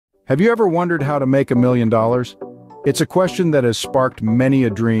Have you ever wondered how to make $1 million? It's a question that has sparked many a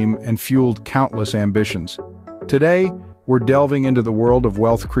dream and fueled countless ambitions. Today, we're delving into the world of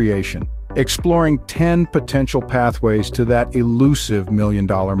wealth creation, exploring 10 potential pathways to that elusive $1 million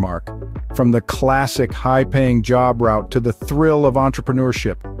mark. From the classic high-paying job route to the thrill of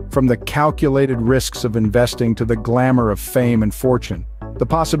entrepreneurship, from the calculated risks of investing to the glamour of fame and fortune, the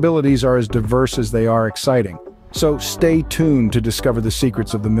possibilities are as diverse as they are exciting. So stay tuned to discover the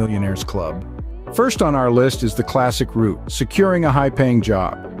secrets of the Millionaires Club. First on our list is the classic route, securing a high-paying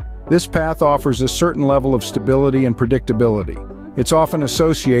job. This path offers a certain level of stability and predictability. It's often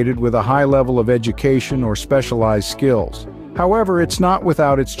associated with a high level of education or specialized skills. However, it's not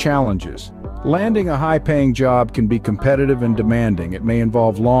without its challenges. Landing a high-paying job can be competitive and demanding. It may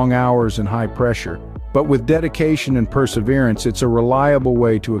involve long hours and high pressure, but with dedication and perseverance, it's a reliable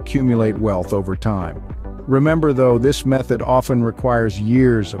way to accumulate wealth over time. Remember though, this method often requires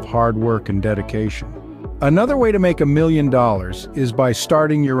years of hard work and dedication. Another way to make $1 million is by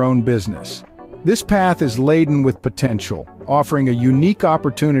starting your own business. This path is laden with potential, offering a unique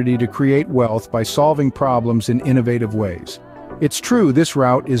opportunity to create wealth by solving problems in innovative ways. It's true, this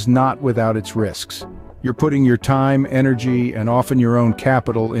route is not without its risks. You're putting your time, energy, and often your own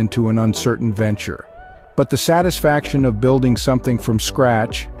capital into an uncertain venture. But the satisfaction of building something from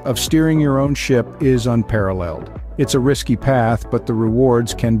scratch, of steering your own ship, is unparalleled. It's a risky path, but the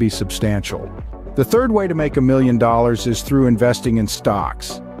rewards can be substantial. The third way to make $1 million is through investing in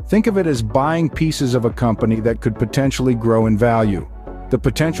stocks. Think of it as buying pieces of a company that could potentially grow in value. The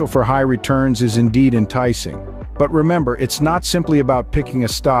potential for high returns is indeed enticing. But remember, it's not simply about picking a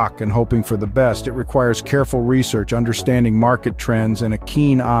stock and hoping for the best. It requires careful research, understanding market trends, and a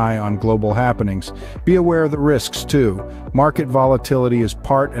keen eye on global happenings. Be aware of the risks, too. Market volatility is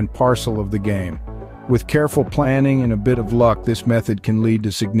part and parcel of the game. With careful planning and a bit of luck, this method can lead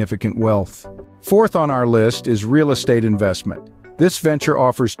to significant wealth. Fourth on our list is real estate investment. This venture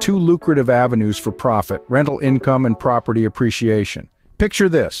offers two lucrative avenues for profit: rental income and property appreciation. Picture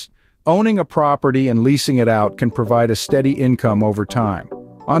this. Owning a property and leasing it out can provide a steady income over time.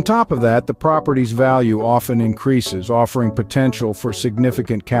 On top of that, the property's value often increases, offering potential for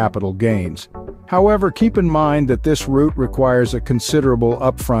significant capital gains. However, keep in mind that this route requires a considerable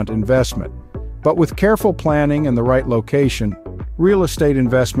upfront investment. But with careful planning and the right location, real estate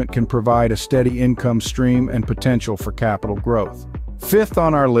investment can provide a steady income stream and potential for capital growth. Fifth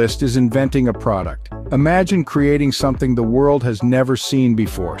on our list is inventing a product. Imagine creating something the world has never seen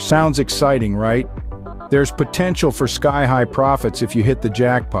before. Sounds exciting, right? There's potential for sky-high profits if you hit the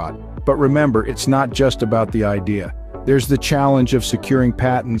jackpot. But remember, it's not just about the idea. There's the challenge of securing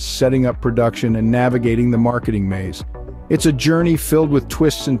patents, setting up production, and navigating the marketing maze. It's a journey filled with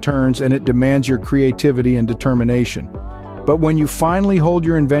twists and turns, and it demands your creativity and determination. But when you finally hold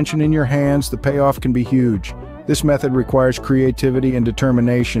your invention in your hands, the payoff can be huge. This method requires creativity and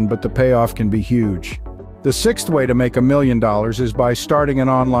determination, but the payoff can be huge. The sixth way to make $1 million is by starting an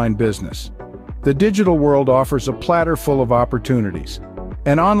online business. The digital world offers a platter full of opportunities.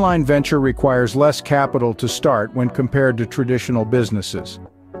 An online venture requires less capital to start when compared to traditional businesses.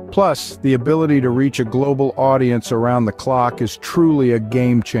 Plus, the ability to reach a global audience around the clock is truly a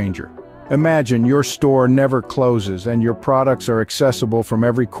game changer. Imagine your store never closes and your products are accessible from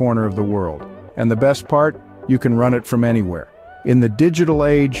every corner of the world. And the best part? You can run it from anywhere. In the digital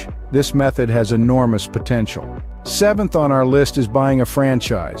age, this method has enormous potential. Seventh on our list is buying a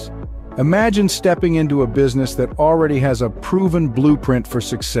franchise. Imagine stepping into a business that already has a proven blueprint for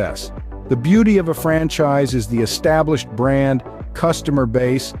success. The beauty of a franchise is the established brand, customer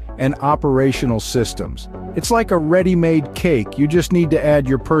base, and operational systems. It's like a ready-made cake, you just need to add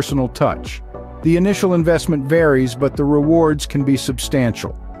your personal touch. The initial investment varies, but the rewards can be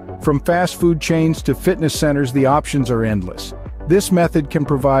substantial. From fast food chains to fitness centers, the options are endless. This method can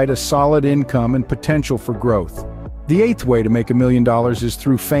provide a solid income and potential for growth. The eighth way to make $1 million is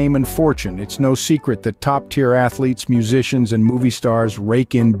through fame and fortune. It's no secret that top-tier athletes, musicians, and movie stars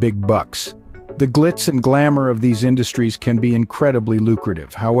rake in big bucks. The glitz and glamour of these industries can be incredibly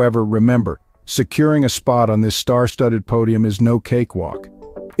lucrative. However, remember, securing a spot on this star-studded podium is no cakewalk.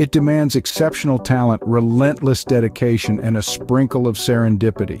 It demands exceptional talent, relentless dedication, and a sprinkle of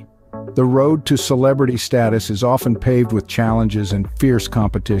serendipity. The road to celebrity status is often paved with challenges and fierce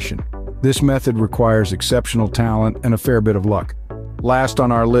competition. This method requires exceptional talent and a fair bit of luck. Last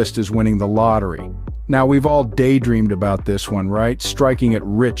on our list is winning the lottery. Now, we've all daydreamed about this one, right? Striking it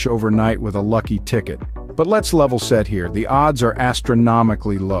rich overnight with a lucky ticket. But let's level set here. The odds are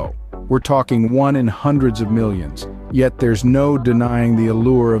astronomically low. We're talking 1 in hundreds of millions. Yet there's no denying the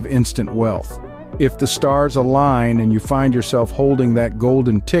allure of instant wealth. If the stars align and you find yourself holding that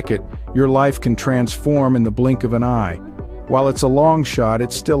golden ticket, your life can transform in the blink of an eye. While it's a long shot,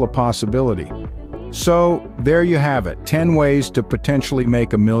 it's still a possibility. So, there you have it, 10 ways to potentially make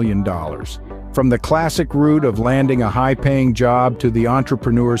 $1 million. From the classic route of landing a high-paying job to the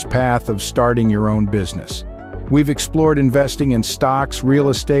entrepreneur's path of starting your own business. We've explored investing in stocks, real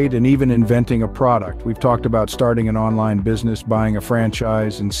estate, and even inventing a product. We've talked about starting an online business, buying a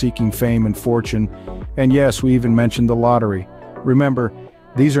franchise, and seeking fame and fortune. And yes, we even mentioned the lottery. Remember,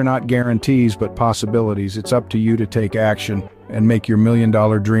 these are not guarantees but possibilities. It's up to you to take action and make your $1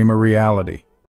 million dream a reality.